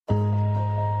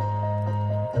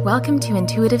Welcome to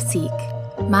Intuitive Seek.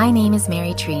 My name is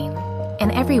Mary Treen,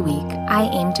 and every week I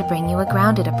aim to bring you a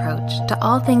grounded approach to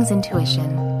all things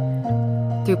intuition.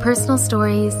 Through personal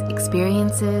stories,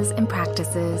 experiences, and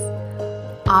practices,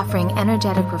 offering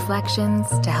energetic reflections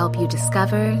to help you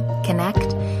discover,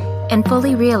 connect, and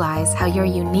fully realize how your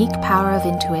unique power of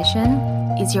intuition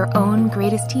is your own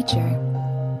greatest teacher.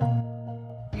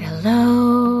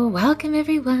 Hello, welcome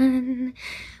everyone.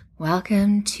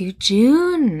 Welcome to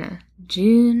June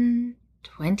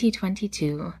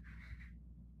 2022.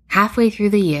 Halfway through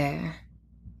the year.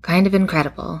 Kind of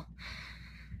incredible.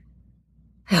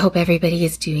 I hope everybody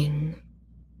is doing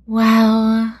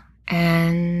well.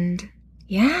 And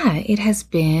yeah, it has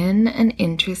been an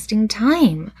interesting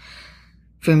time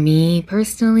for me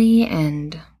personally,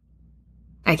 and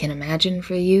I can imagine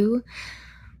for you.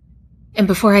 And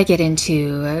before I get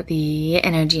into the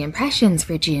energy impressions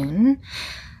for June,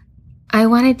 I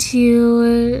wanted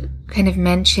to kind of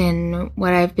mention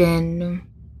what I've been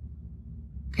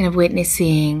kind of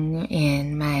witnessing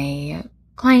in my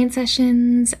client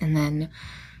sessions, and then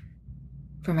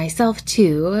for myself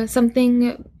too,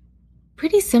 something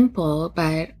pretty simple,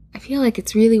 but I feel like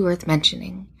it's really worth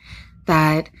mentioning,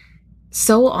 that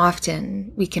so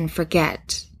often we can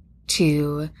forget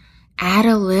to add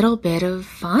a little bit of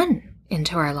fun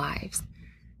into our lives.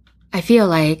 I feel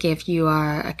like if you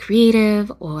are a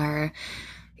creative or,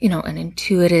 an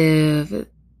intuitive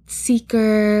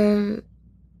seeker,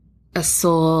 a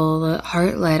soul,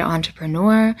 heart-led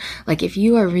entrepreneur, like if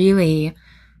you are really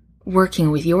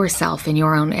working with yourself and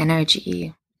your own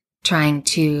energy, trying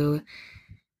to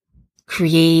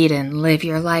create and live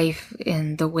your life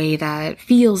in the way that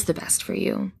feels the best for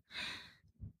you,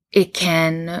 it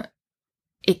can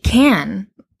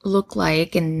look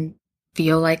like and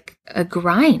feel like a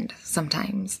grind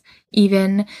sometimes.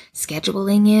 Even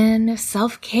scheduling in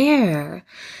self-care,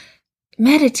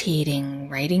 meditating,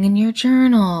 writing in your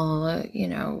journal,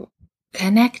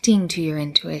 connecting to your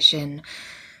intuition,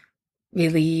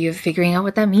 really figuring out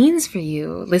what that means for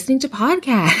you, listening to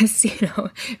podcasts,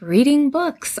 reading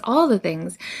books, all the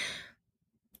things.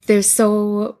 There's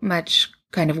so much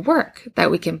kind of work that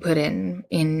we can put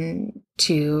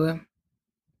into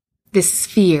this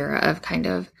sphere of kind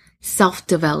of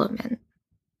self-development.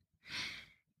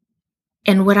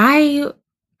 And what I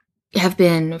have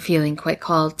been feeling quite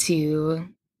called to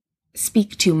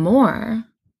speak to more,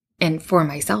 and for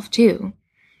myself too,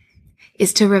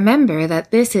 is to remember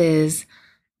that this is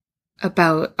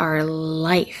about our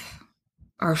life,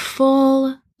 our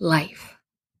full life.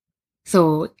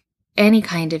 So any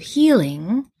kind of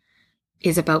healing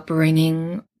is about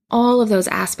bringing all of those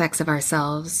aspects of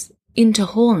ourselves into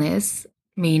wholeness,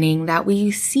 meaning that we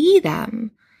see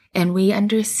them and we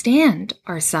understand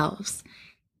ourselves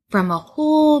from a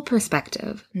whole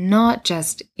perspective, not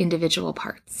just individual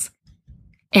parts.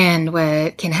 And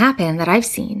what can happen that I've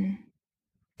seen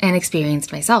and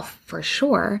experienced myself for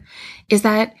sure is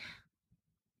that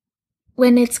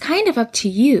when it's kind of up to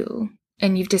you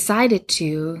and you've decided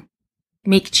to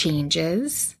make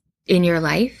changes in your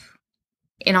life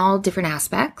in all different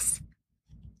aspects,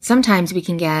 sometimes we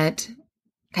can get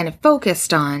kind of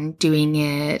focused on doing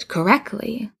it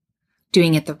correctly,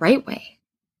 doing it the right way.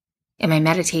 Am I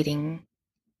meditating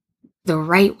the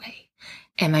right way?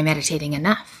 Am I meditating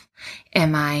enough?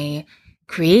 Am I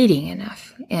creating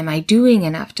enough? Am I doing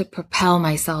enough to propel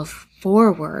myself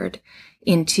forward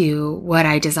into what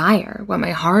I desire, what my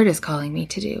heart is calling me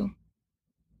to do?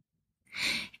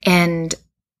 And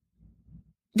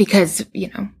because,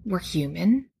 we're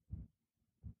human,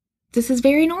 this is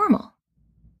very normal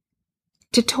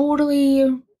to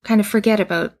totally kind of forget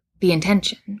about the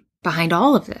intention behind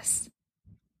all of this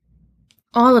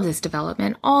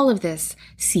development, all of this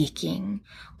seeking,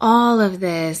 all of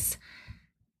this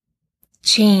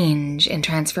change and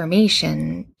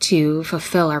transformation to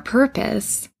fulfill our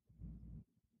purpose.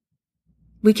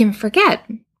 We can forget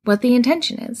what the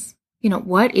intention is.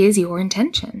 What is your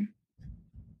intention?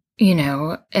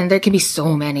 And there can be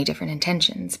so many different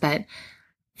intentions, but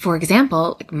for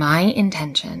example, like my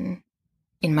intention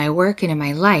in my work and in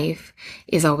my life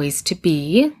is always to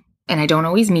be, and I don't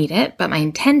always meet it, but my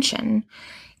intention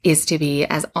is to be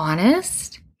as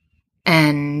honest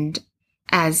and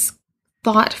as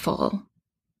thoughtful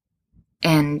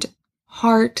and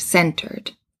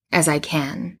heart-centered as I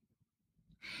can,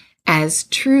 as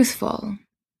truthful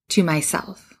to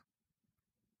myself,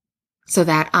 so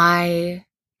that I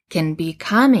can be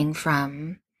coming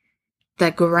from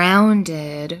the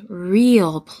grounded,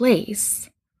 real place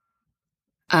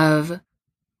of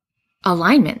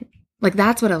alignment. Like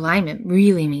that's what alignment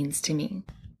really means to me.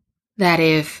 That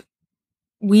if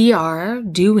we are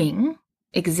doing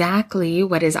exactly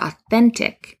what is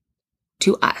authentic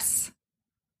to us.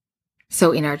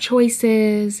 So in our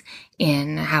choices,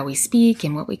 in how we speak,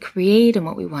 in what we create, and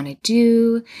what we want to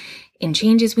do, in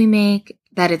changes we make,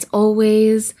 that it's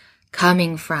always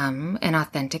coming from an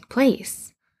authentic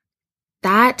place.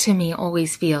 That to me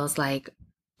always feels like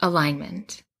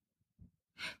alignment.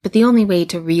 But the only way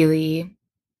to really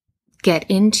get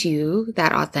into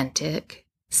that authentic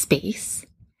space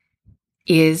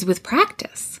is with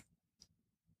practice,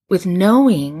 with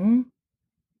knowing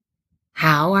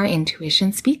how our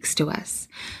intuition speaks to us,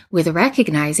 with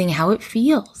recognizing how it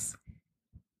feels.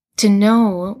 To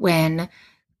know when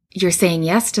you're saying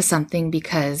yes to something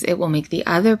because it will make the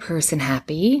other person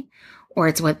happy or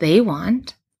it's what they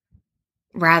want,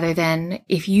 rather than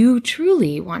if you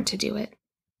truly want to do it.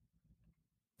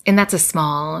 And that's a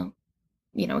small,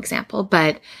 example,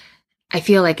 but I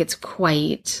feel like it's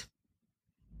quite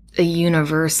a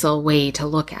universal way to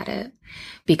look at it.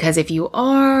 Because if you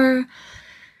are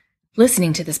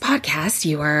listening to this podcast,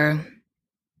 you are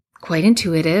quite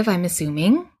intuitive, I'm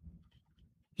assuming.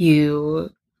 You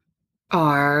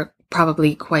are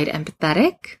probably quite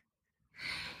empathetic.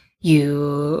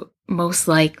 You most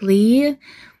likely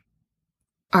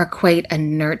are quite a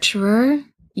nurturer.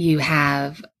 You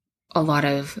have a lot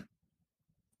of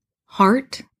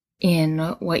heart in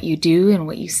what you do and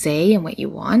what you say and what you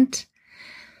want.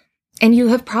 And you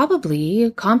have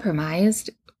probably compromised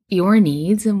your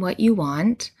needs and what you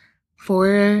want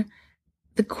for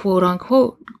the quote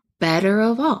unquote better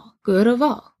of all, good of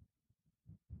all.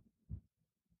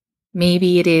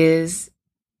 Maybe it is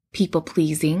people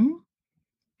pleasing,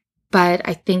 but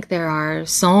I think there are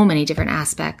so many different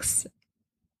aspects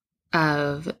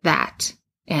of that.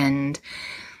 And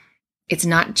it's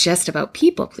not just about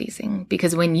people pleasing,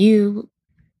 because when you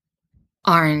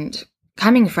aren't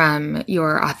coming from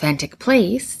your authentic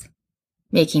place,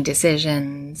 making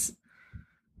decisions,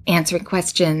 answering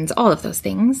questions, all of those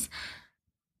things,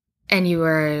 and you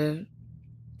are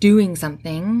doing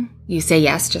something, you say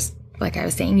yes, just like I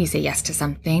was saying, you say yes to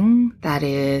something that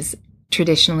is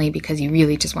traditionally because you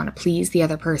really just want to please the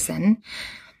other person.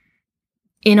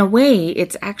 In a way,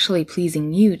 it's actually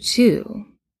pleasing you too,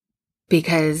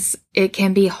 because it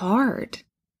can be hard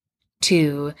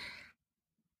to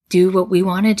do what we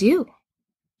want to do.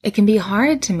 It can be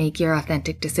hard to make your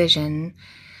authentic decision.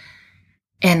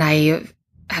 And I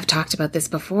have talked about this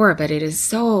before, but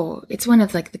it's one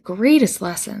of like the greatest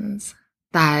lessons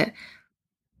that,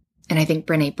 and I think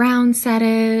Brené Brown said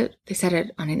it, they said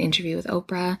it on an interview with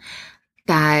Oprah,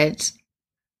 that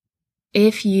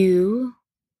if you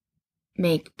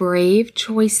make brave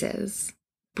choices,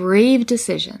 brave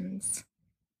decisions,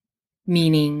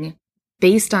 meaning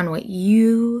based on what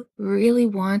you really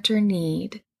want or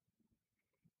need,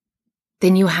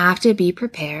 then you have to be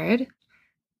prepared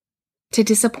to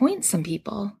disappoint some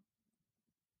people.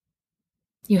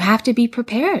 You have to be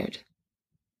prepared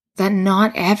that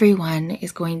not everyone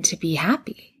is going to be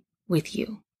happy with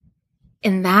you.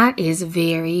 And that is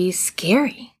very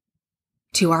scary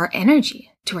to our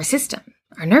energy, to our system,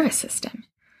 our nervous system,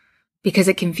 because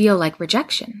it can feel like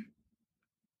rejection.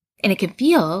 And it can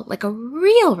feel like a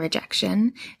real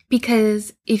rejection,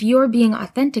 because if you're being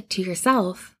authentic to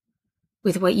yourself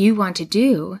with what you want to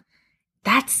do,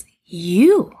 that's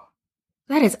you.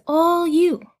 That is all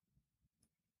you.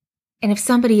 And if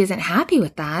somebody isn't happy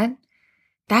with that,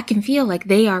 that can feel like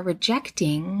they are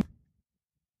rejecting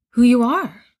who you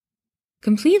are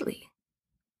completely.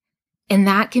 And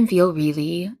that can feel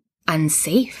really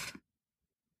unsafe.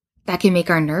 That can make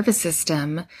our nervous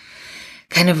system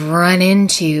kind of run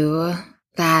into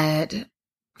that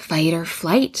fight or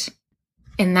flight.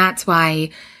 And that's why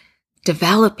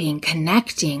developing,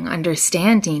 connecting,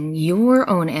 understanding your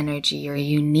own energy, your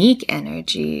unique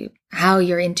energy, how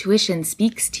your intuition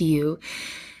speaks to you,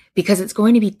 because it's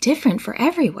going to be different for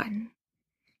everyone.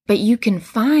 But you can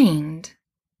find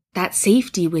that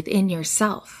safety within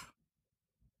yourself.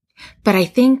 But I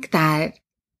think that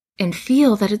and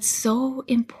feel that it's so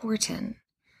important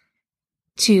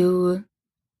to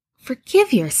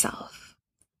forgive yourself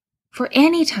for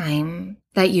any time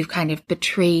that you've kind of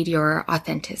betrayed your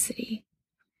authenticity,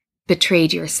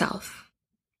 betrayed yourself,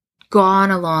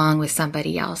 gone along with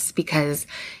somebody else because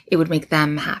it would make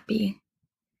them happy.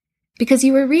 Because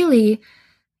you were really,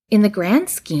 in the grand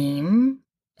scheme,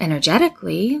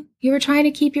 energetically, you were trying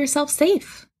to keep yourself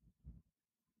safe.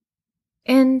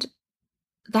 And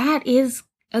that is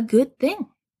a good thing.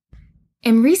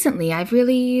 And recently, I've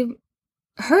really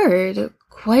heard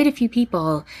quite a few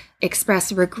people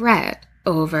express regret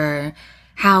over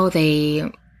how they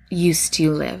used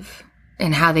to live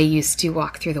and how they used to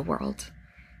walk through the world,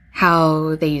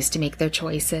 how they used to make their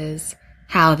choices,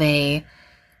 how they,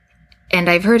 and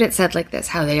I've heard it said like this,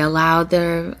 how they allowed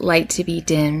their light to be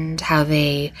dimmed, how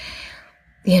they,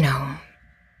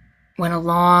 went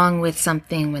along with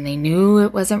something when they knew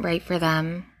it wasn't right for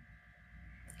them.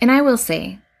 And I will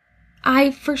say,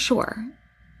 I for sure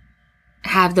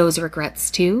have those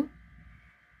regrets too.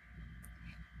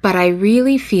 But I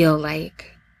really feel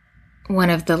like one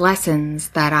of the lessons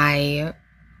that I,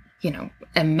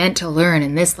 am meant to learn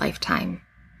in this lifetime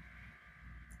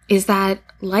is that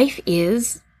life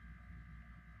is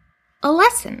a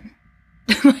lesson.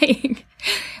 Like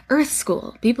Earth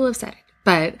School, people have said it.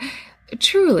 But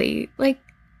truly, like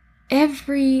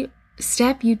every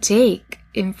step you take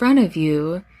in front of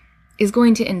you is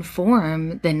going to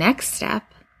inform the next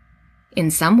step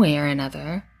in some way or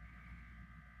another.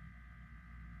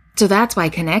 So that's why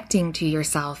connecting to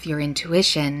yourself, your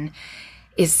intuition,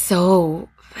 is so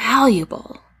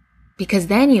valuable, because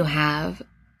then you have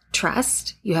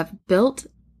trust. You have built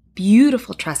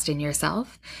beautiful trust in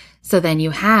yourself. So then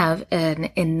you have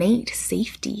an innate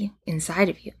safety inside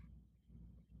of you.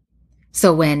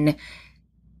 So and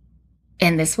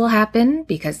this will happen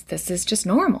because this is just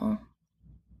normal.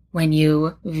 When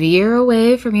you veer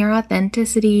away from your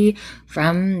authenticity,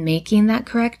 from making that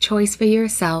correct choice for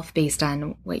yourself based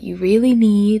on what you really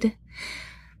need,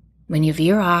 when you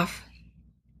veer off,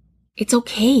 it's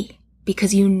okay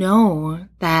because you know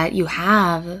that you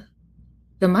have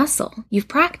the muscle, you've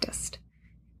practiced.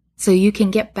 So you can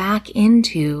get back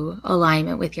into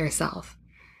alignment with yourself.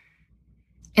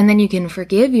 And then you can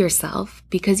forgive yourself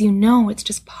because you know it's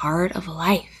just part of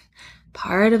life,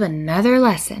 part of another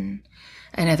lesson,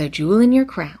 another jewel in your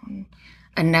crown,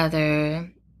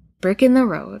 another brick in the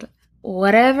road,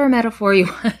 whatever metaphor you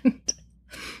want.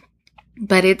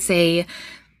 But it's a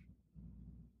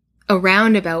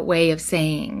roundabout way of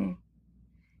saying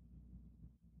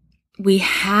we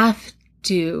have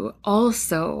to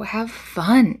also have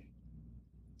fun.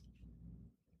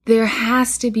 There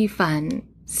has to be fun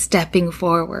stepping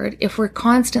forward. If we're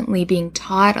constantly being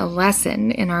taught a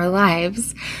lesson in our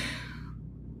lives,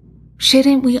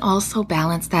 shouldn't we also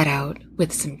balance that out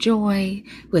with some joy,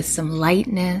 with some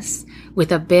lightness,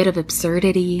 with a bit of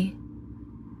absurdity?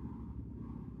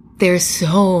 There's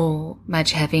so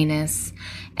much heaviness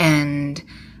and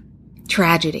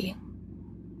tragedy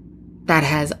that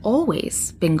has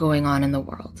always been going on in the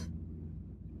world.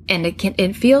 And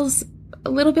it feels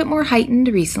a little bit more heightened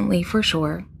recently, for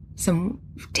sure. Some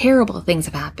terrible things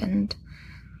have happened.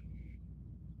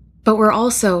 But we're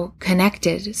also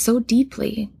connected so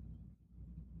deeply.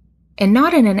 And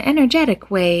not in an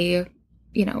energetic way,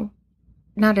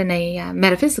 not in a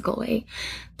metaphysical way,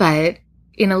 but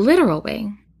in a literal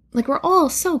way. Like we're all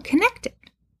so connected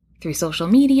through social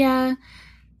media,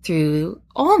 through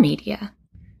all media.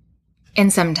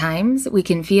 And sometimes we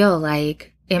can feel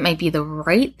like it might be the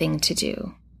right thing to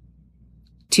do,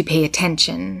 to pay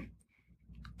attention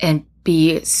and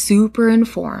be super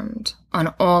informed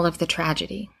on all of the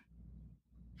tragedy.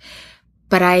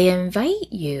 But I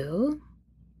invite you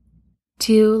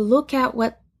to look at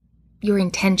what your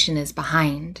intention is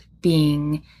behind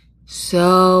being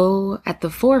so at the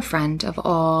forefront of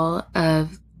all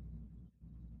of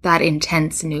that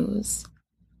intense news.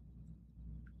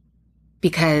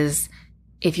 Because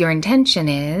if your intention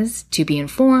is to be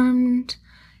informed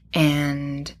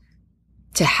and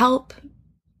to help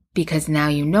because now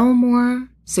you know more,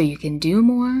 so you can do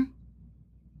more,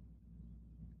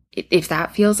 if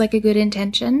that feels like a good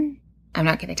intention, I'm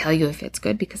not going to tell you if it's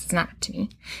good because it's not up to me.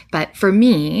 But for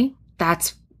me,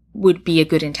 that's would be a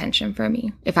good intention for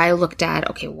me. If I looked at,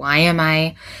 okay, why am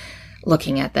I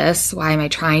looking at this? Why am I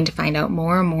trying to find out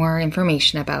more and more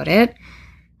information about it?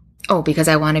 Oh, because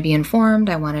I want to be informed.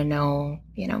 I want to know,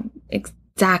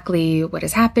 exactly what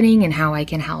is happening and how I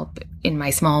can help in my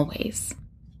small ways.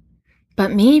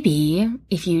 But maybe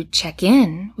if you check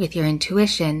in with your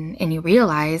intuition and you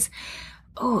realize,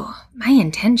 oh, my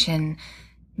intention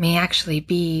may actually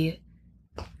be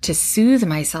to soothe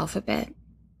myself a bit.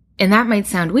 And that might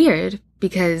sound weird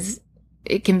because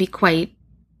it can be quite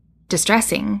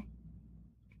distressing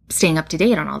staying up to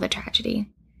date on all the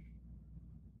tragedy.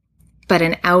 But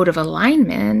an out of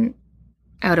alignment,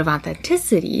 out of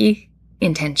authenticity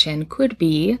intention could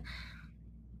be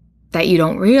that you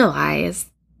don't realize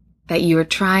that you are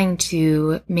trying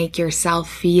to make yourself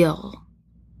feel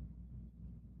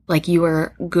like you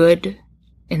are good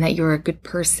and that you're a good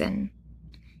person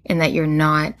and that you're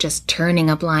not just turning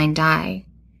a blind eye.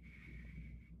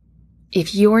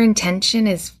 If your intention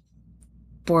is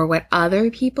for what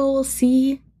other people will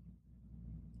see,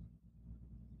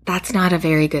 that's not a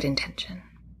very good intention.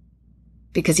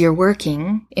 Because you're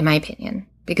working, in my opinion,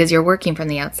 because you're working from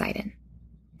the outside in.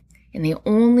 And the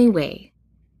only way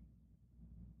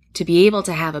to be able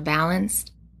to have a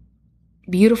balanced,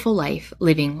 beautiful life,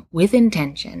 living with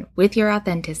intention, with your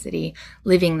authenticity,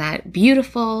 living that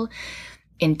beautiful,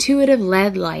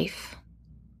 intuitive-led life,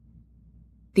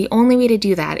 the only way to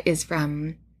do that is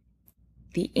from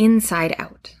the inside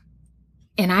out.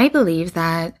 And I believe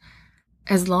that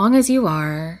as long as you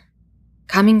are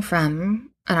coming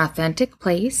from an authentic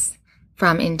place,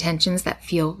 from intentions that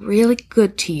feel really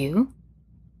good to you,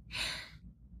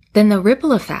 then the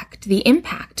ripple effect, the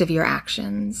impact of your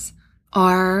actions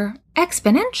are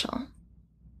exponential.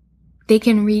 They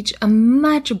can reach a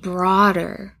much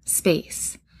broader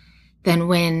space than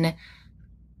when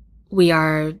we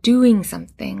are doing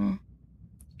something,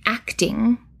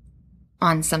 acting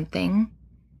on something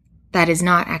that is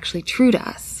not actually true to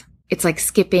us. It's like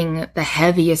skipping the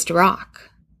heaviest rock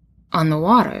on the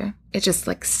water. It just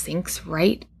like sinks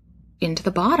right into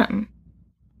the bottom.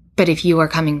 But if you are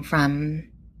coming from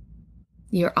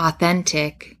your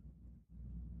authentic,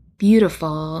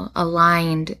 beautiful,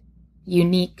 aligned,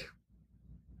 unique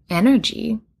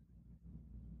energy,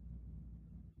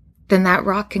 then that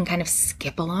rock can kind of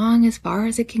skip along as far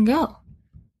as it can go.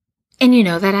 And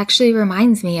that actually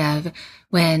reminds me of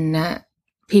when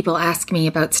people ask me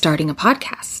about starting a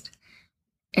podcast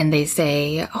and they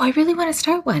say, oh, I really want to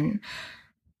start one.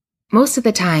 Most of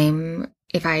the time,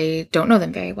 if I don't know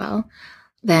them very well,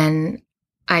 then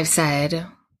I've said,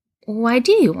 why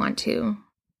do you want to?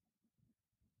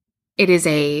 It is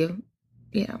a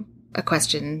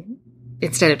question,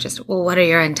 instead of just, well, what are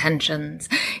your intentions?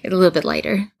 It's a little bit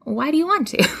lighter. Why do you want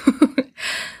to?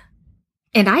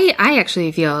 And I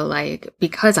actually feel like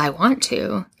because I want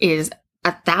to is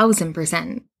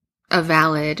 1,000% a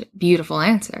valid, beautiful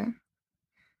answer.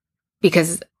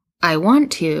 Because I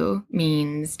want to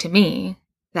means to me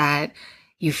that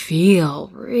you feel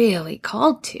really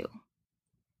called to.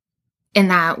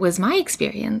 And that was my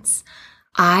experience.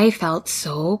 I felt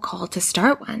so called to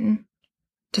start one,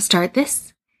 to start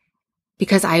this,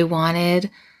 because I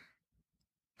wanted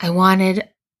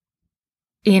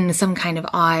in some kind of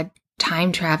odd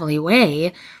time travel-y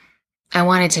way, I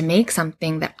wanted to make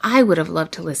something that I would have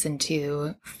loved to listen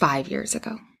to 5 years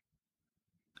ago,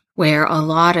 where a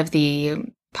lot of the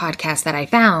podcasts that I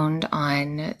found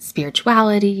on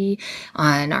spirituality,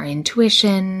 on our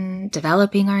intuition,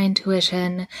 developing our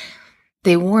intuition,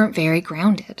 they weren't very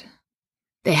grounded.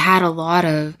 They had a lot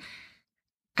of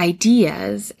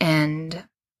ideas and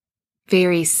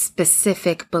very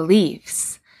specific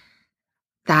beliefs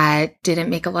that didn't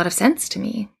make a lot of sense to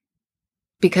me.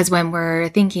 Because when we're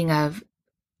thinking of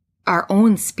our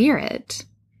own spirit,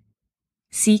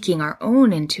 seeking our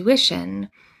own intuition,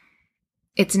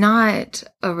 it's not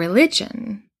a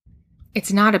religion.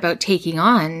 It's not about taking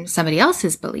on somebody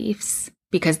else's beliefs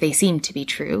because they seem to be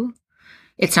true.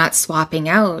 It's not swapping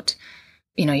out,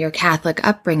 your Catholic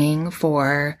upbringing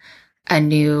for a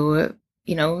new,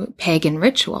 pagan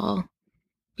ritual.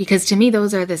 Because to me,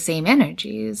 those are the same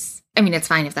energies. I mean, it's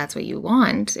fine if that's what you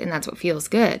want and that's what feels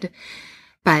good.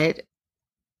 But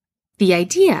the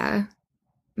idea,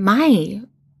 my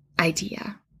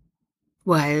idea,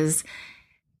 was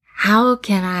how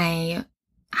can I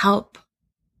help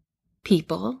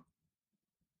people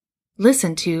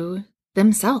listen to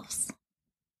themselves?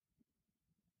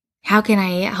 How can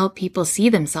I help people see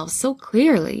themselves so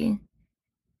clearly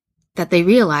that they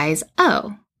realize,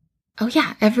 oh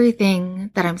yeah,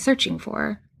 everything that I'm searching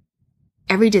for,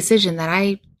 every decision that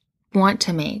I want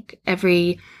to make,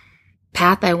 every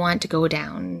path I want to go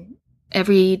down,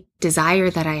 every desire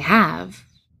that I have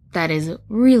that is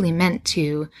really meant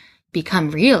to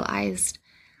become realized,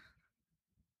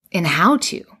 and how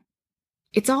to,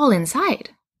 it's all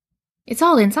inside. It's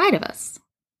all inside of us.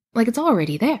 Like it's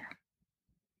already there.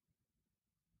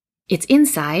 It's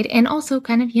inside and also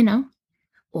kind of,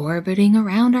 orbiting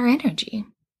around our energy.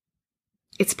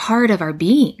 It's part of our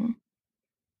being.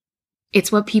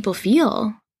 It's what people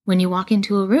feel when you walk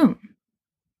into a room.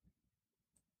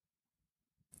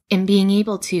 And being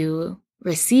able to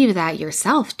receive that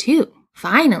yourself too,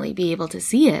 finally be able to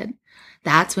see it,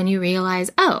 that's when you realize,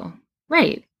 oh,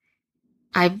 right,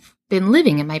 I've been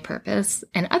living in my purpose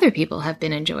and other people have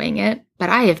been enjoying it, but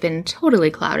I have been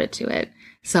totally clouded to it.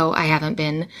 So I haven't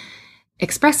been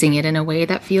expressing it in a way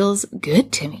that feels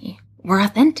good to me or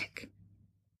authentic.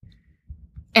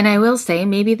 And I will say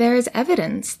maybe there is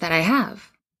evidence that I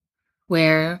have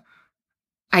where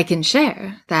I can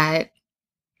share that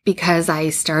because I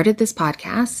started this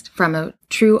podcast from a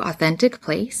true authentic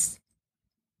place,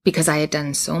 because I had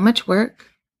done so much work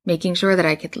making sure that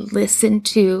I could listen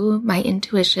to my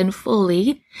intuition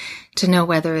fully to know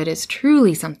whether it is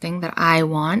truly something that I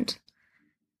want,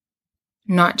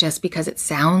 not just because it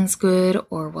sounds good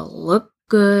or will look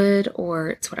good or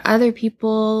it's what other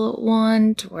people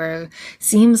want or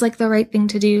seems like the right thing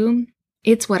to do.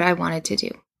 It's what I wanted to do.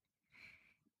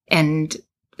 And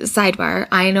sidebar,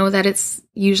 I know that it's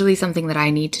usually something that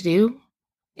I need to do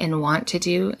and want to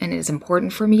do and is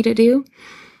important for me to do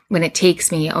when it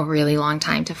takes me a really long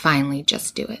time to finally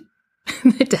just do it.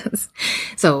 It does.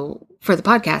 So for the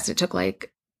podcast, it took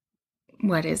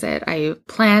I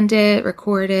planned it,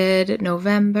 recorded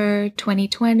November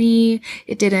 2020.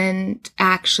 It didn't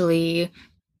actually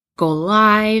go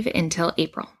live until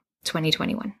April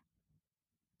 2021.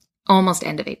 Almost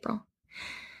end of April.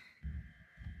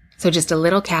 So just a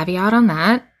little caveat on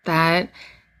that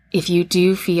if you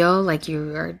do feel like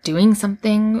you are doing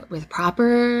something with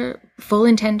proper, full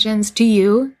intentions to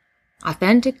you,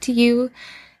 authentic to you,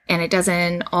 and it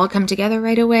doesn't all come together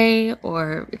right away,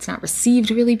 or it's not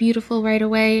received really beautiful right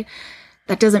away,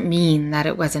 that doesn't mean that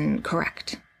it wasn't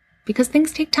correct. Because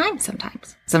things take time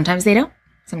sometimes. Sometimes they don't.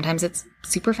 Sometimes it's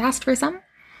super fast for some.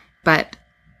 But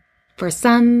for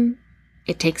some,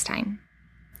 it takes time.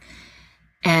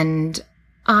 And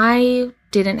I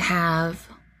didn't have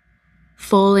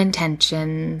full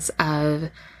intentions of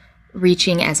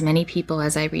reaching as many people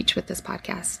as I reach with this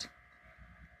podcast.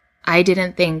 I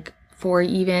didn't think for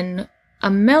even a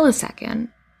millisecond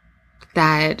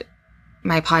that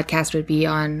my podcast would be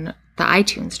on the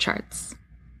iTunes charts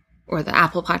or the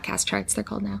Apple Podcast charts, they're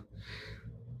called now.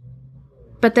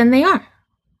 But then they are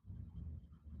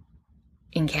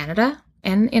in Canada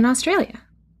and in Australia.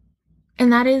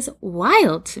 And that is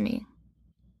wild to me.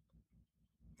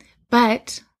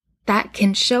 But that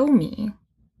can show me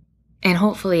and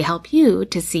hopefully help you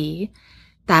to see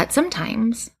that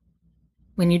sometimes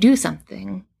when you do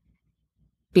something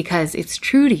because it's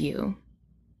true to you,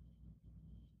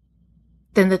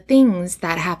 then the things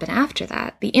that happen after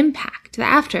that, the impact, the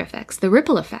after effects, the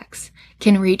ripple effects,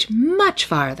 can reach much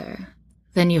farther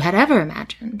than you had ever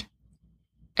imagined.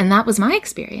 And that was my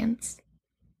experience.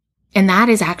 And that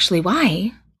is actually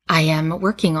why I am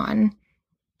working on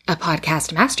a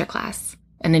podcast masterclass,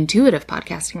 an intuitive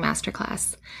podcasting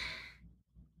masterclass,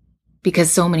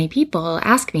 because so many people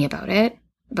ask me about it,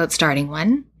 about starting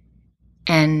one,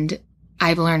 and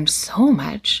I've learned so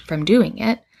much from doing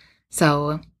it,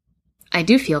 so I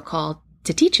do feel called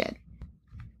to teach it.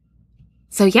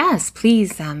 So yes,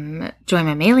 please join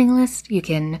my mailing list. You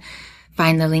can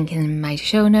find the link in my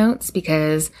show notes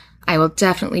because I will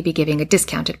definitely be giving a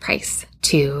discounted price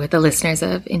to the listeners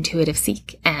of Intuitive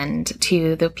Seek and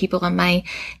to the people on my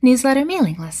newsletter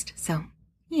mailing list. So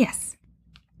yes.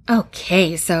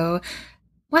 Okay, so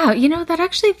wow, that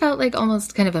actually felt like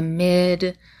almost kind of a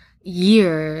mid-year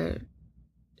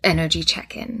energy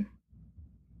check-in.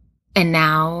 And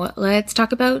now let's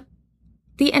talk about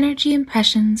the energy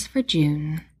impressions for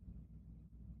June.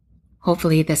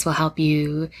 Hopefully this will help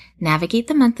you navigate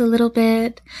the month a little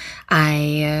bit.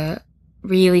 I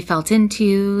really felt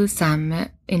into some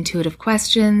intuitive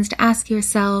questions to ask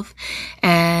yourself.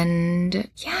 And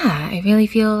yeah, I really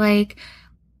feel like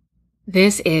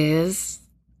this is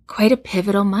quite a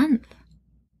pivotal month.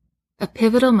 A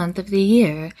pivotal month of the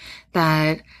year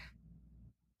that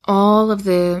all of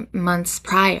the months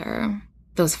prior,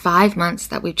 those 5 months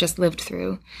that we've just lived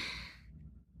through,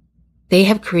 they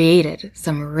have created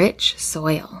some rich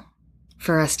soil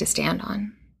for us to stand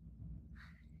on.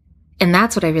 And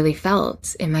that's what I really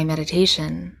felt in my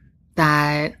meditation,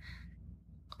 that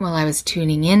while I was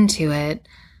tuning into it,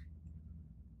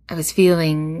 I was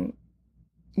feeling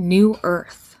new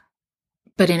earth,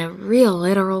 but in a real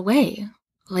literal way,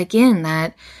 like in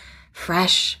that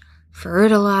fresh,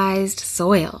 fertilized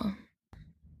soil.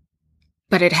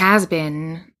 But it has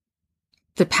been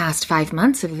the past 5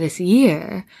 months of this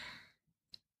year,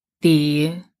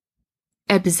 the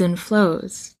ebbs and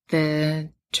flows,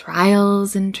 the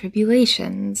trials and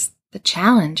tribulations, the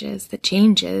challenges, the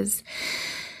changes,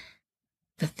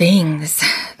 the things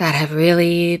that have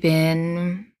really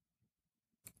been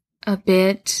a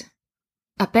bit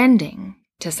upending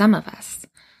to some of us.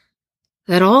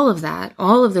 That all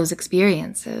of those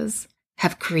experiences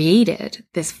have created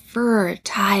this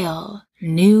fertile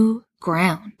new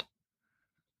ground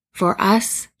for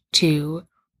us to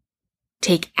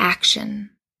take action,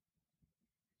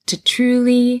 to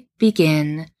truly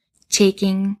begin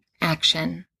taking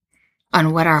action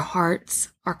on what our hearts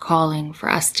are calling for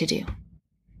us to do.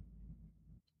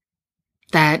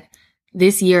 That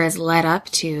this year has led up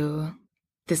to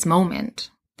this moment,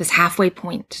 this halfway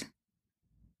point,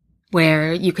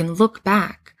 where you can look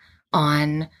back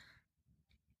on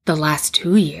the last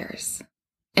 2 years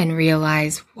and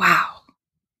realize, wow,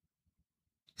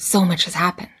 so much has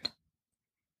happened.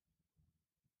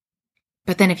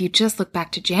 But then if you just look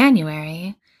back to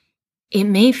January, it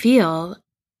may feel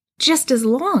just as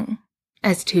long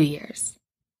as 2 years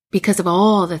because of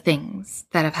all the things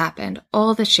that have happened,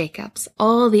 all the shakeups,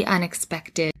 all the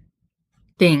unexpected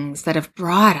things that have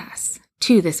brought us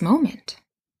to this moment,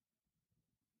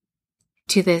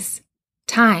 to this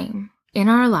time in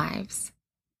our lives,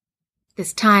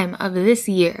 this time of this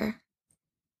year,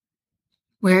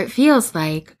 where it feels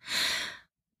like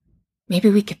maybe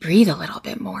we could breathe a little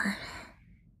bit more.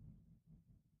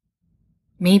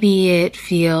 Maybe it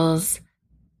feels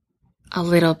a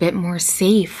little bit more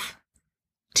safe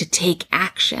to take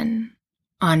action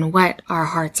on what our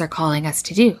hearts are calling us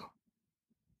to do.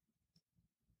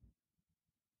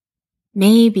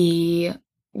 Maybe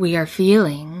we are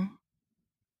feeling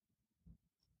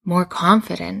more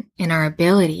confident in our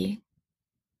ability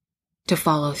to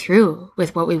follow through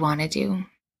with what we want to do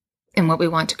and what we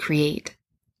want to create.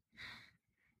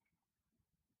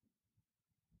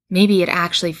 Maybe it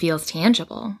actually feels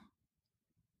tangible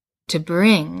to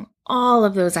bring all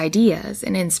of those ideas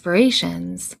and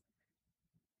inspirations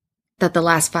that the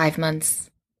last 5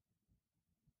 months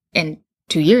and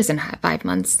 2 years and 5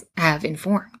 months have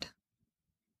informed.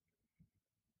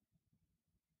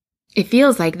 It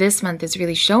feels like this month is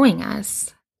really showing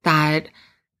us that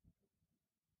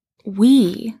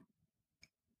we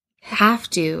have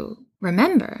to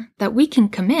remember that we can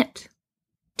commit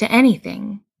to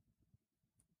anything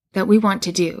that we want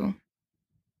to do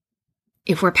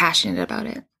if we're passionate about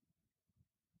it.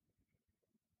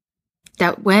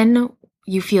 That when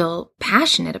you feel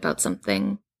passionate about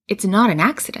something, it's not an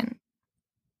accident.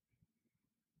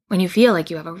 When you feel like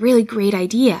you have a really great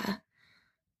idea,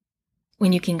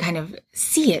 when you can kind of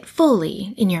see it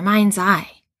fully in your mind's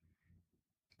eye,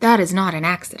 that is not an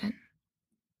accident.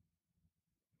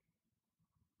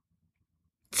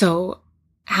 So,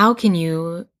 how can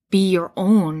you be your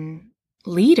own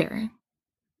leader?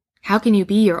 How can you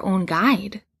be your own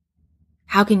guide?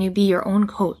 How can you be your own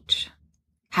coach?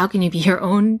 How can you be your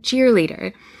own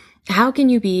cheerleader? How can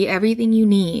you be everything you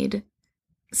need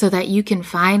so that you can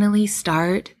finally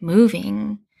start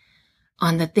moving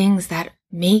on the things that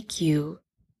make you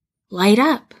light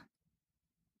up?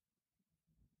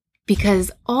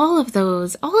 Because all of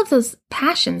those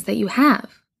passions that you have,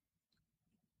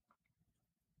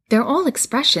 they're all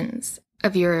expressions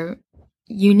of your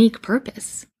unique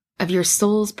purpose, of your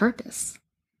soul's purpose.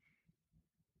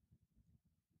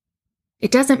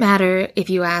 It doesn't matter if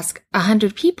you ask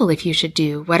 100 people if you should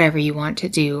do whatever you want to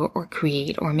do or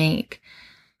create or make.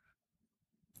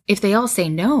 If they all say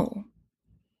no,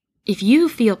 if you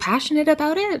feel passionate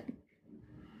about it,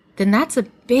 then that's a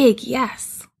big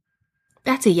yes.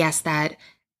 That's a yes that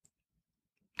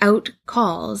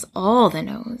outcalls all the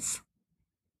no's.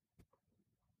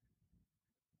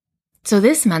 So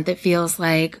this month it feels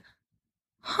like,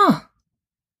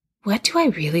 what do I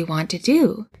really want to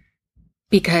do?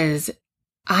 Because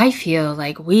I feel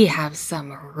like we have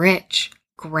some rich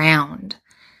ground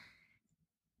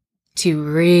to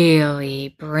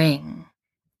really bring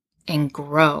and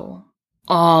grow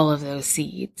all of those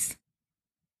seeds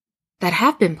that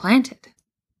have been planted.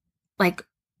 Like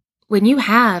when you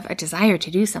have a desire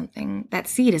to do something, that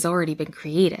seed has already been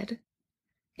created.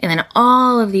 And then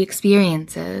all of the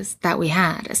experiences that we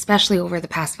had, especially over the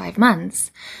past 5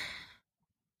 months,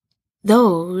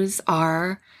 those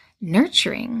are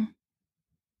nurturing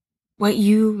what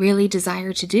you really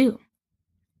desire to do.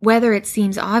 Whether it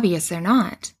seems obvious or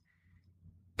not,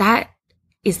 that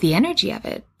is the energy of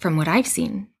it from what I've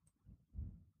seen.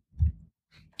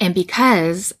 And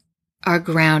because our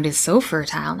ground is so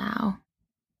fertile now,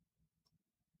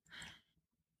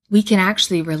 we can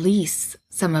actually release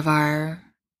some of our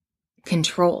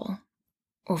control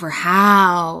over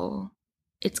how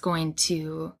it's going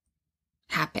to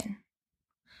happen,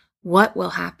 what will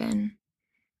happen,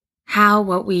 how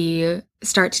what we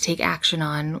start to take action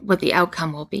on, what the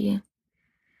outcome will be.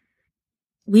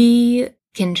 We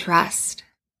can trust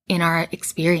in our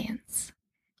experience.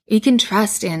 We can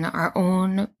trust in our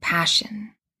own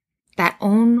passion, that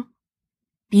own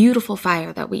beautiful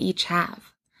fire that we each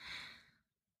have.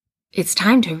 It's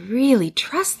time to really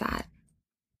trust that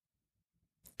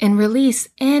and release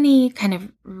any kind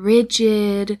of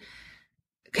rigid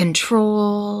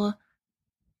control,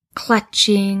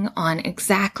 clutching on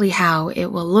exactly how it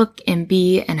will look and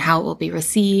be and how it will be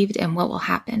received and what will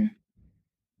happen.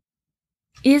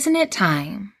 Isn't it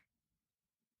time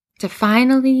to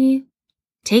finally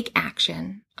take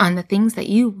action on the things that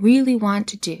you really want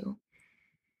to do?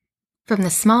 From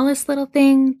the smallest little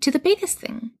thing to the biggest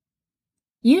thing.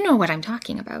 You know what I'm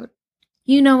talking about.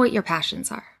 You know what your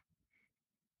passions are.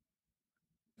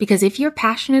 Because if you're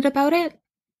passionate about it,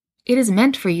 it is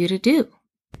meant for you to do.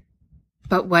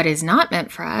 But what is not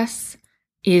meant for us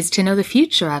is to know the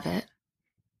future of it.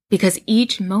 Because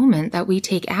each moment that we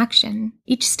take action,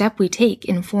 each step we take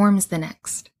informs the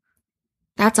next.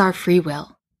 That's our free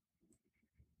will.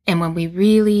 And when we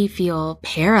really feel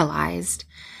paralyzed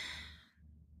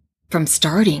from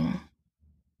starting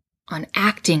on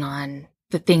acting on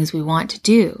the things we want to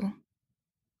do,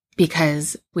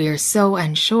 because we are so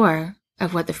unsure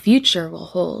of what the future will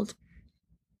hold,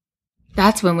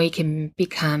 that's when we can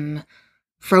become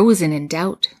frozen in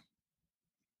doubt.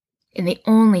 And the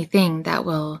only thing that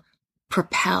will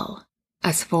propel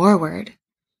us forward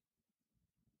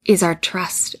is our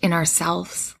trust in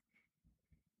ourselves,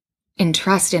 and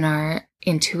trust in our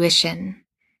intuition,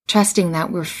 trusting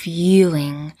that we're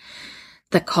feeling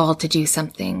the call to do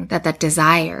something, that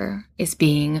desire is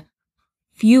being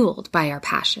fueled by our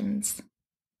passions,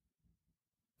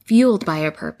 fueled by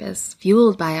our purpose,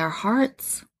 fueled by our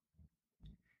hearts.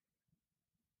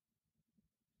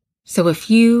 So a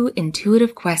few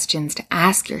intuitive questions to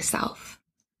ask yourself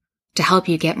to help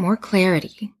you get more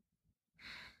clarity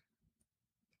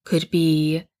could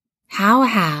be, how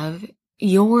have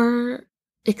your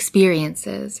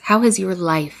experiences, how has your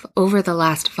life over the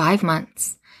last 5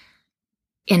 months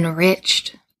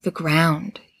enriched the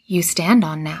ground you stand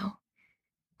on now?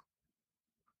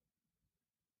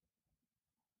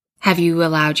 Have you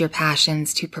allowed your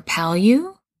passions to propel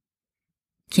you?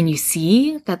 Can you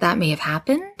see that may have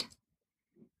happened?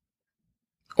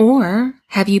 Or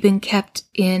have you been kept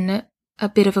in a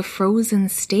bit of a frozen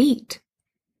state,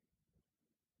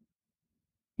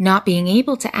 not being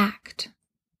able to act?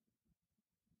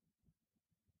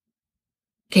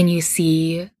 Can you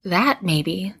see that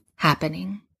maybe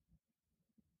happening?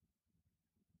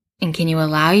 And can you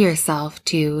allow yourself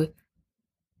to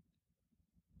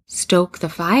stoke the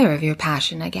fire of your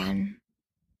passion again,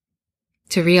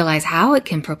 to realize how it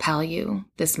can propel you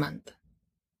this month?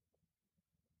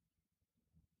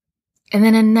 And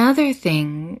then another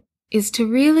thing is to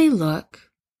really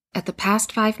look at the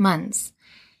past 5 months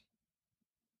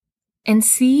and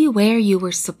see where you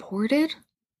were supported,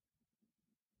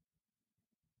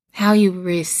 how you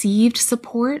received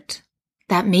support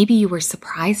that maybe you were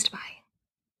surprised by.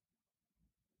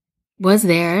 Was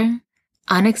there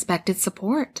unexpected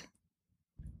support?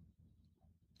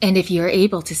 And if you're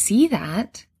able to see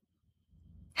that,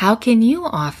 how can you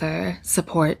offer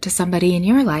support to somebody in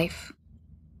your life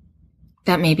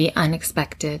that may be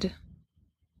unexpected,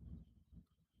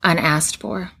 unasked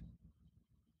for,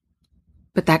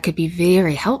 but that could be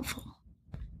very helpful?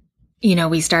 You know,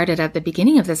 we started at the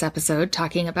beginning of this episode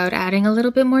talking about adding a little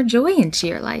bit more joy into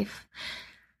your life.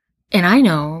 And I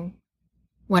know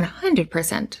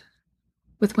 100%,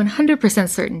 with 100%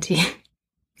 certainty,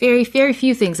 very, very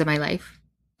few things in my life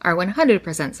are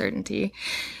 100% certainty,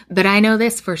 but I know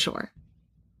this for sure,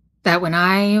 that when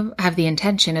I have the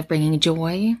intention of bringing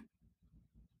joy,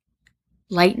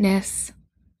 lightness,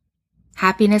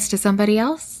 happiness to somebody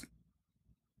else,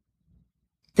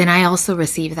 then I also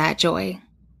receive that joy.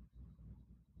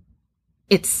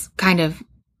 It's kind of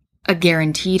a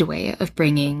guaranteed way of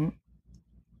bringing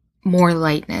more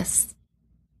lightness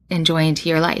and joy into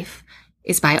your life,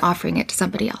 is by offering it to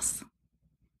somebody else.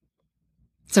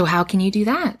 So how can you do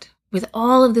that with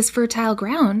all of this fertile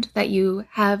ground that you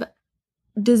have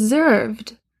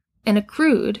deserved and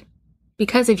accrued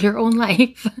because of your own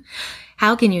life?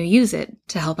 How can you use it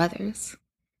to help others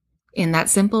in that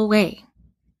simple way?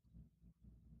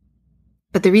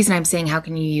 But the reason I'm saying how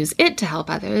can you use it to help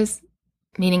others,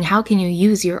 meaning how can you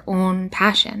use your own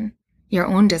passion, your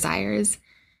own desires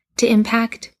to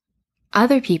impact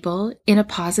other people in a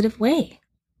positive way?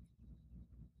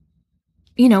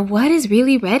 You know, what is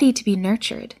really ready to be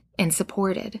nurtured and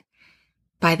supported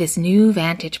by this new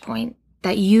vantage point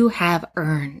that you have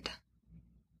earned?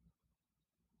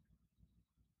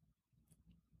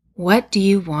 What do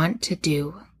you want to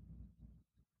do?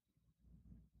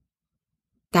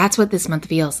 That's what this month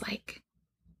feels like.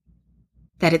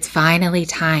 That it's finally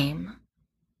time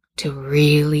to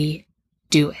really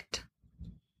do it.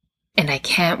 And I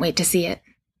can't wait to see it.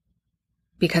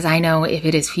 Because I know if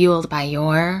it is fueled by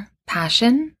your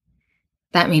passion,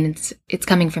 that means it's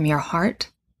coming from your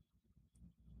heart,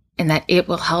 and that it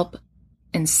will help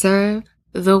and serve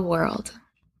the world.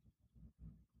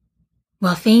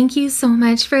 Well, thank you so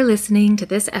much for listening to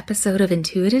this episode of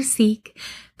Intuitive Seek.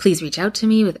 Please reach out to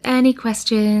me with any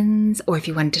questions, or if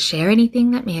you wanted to share anything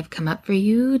that may have come up for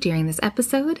you during this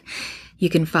episode, you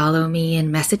can follow me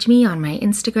and message me on my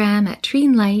Instagram at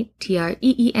Treenlight,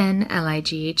 TREENLIGHT,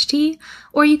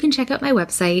 or you can check out my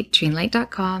website,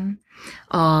 treenlight.com.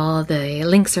 All the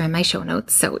links are in my show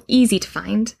notes, so easy to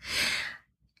find.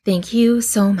 Thank you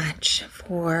so much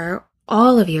for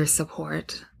all of your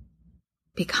support.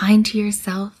 Be kind to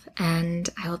yourself, and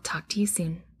I will talk to you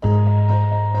soon.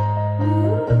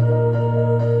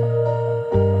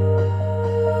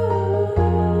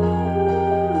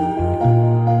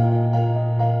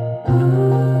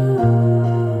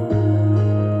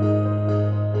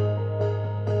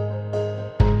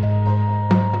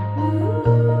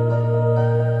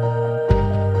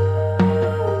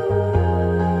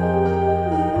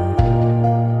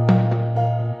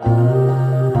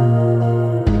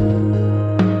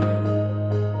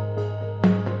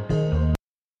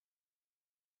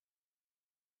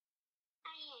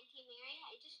 Hi, Auntie Mary.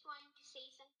 I just wanted to say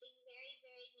something very,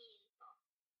 very meaningful.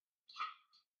 Cat.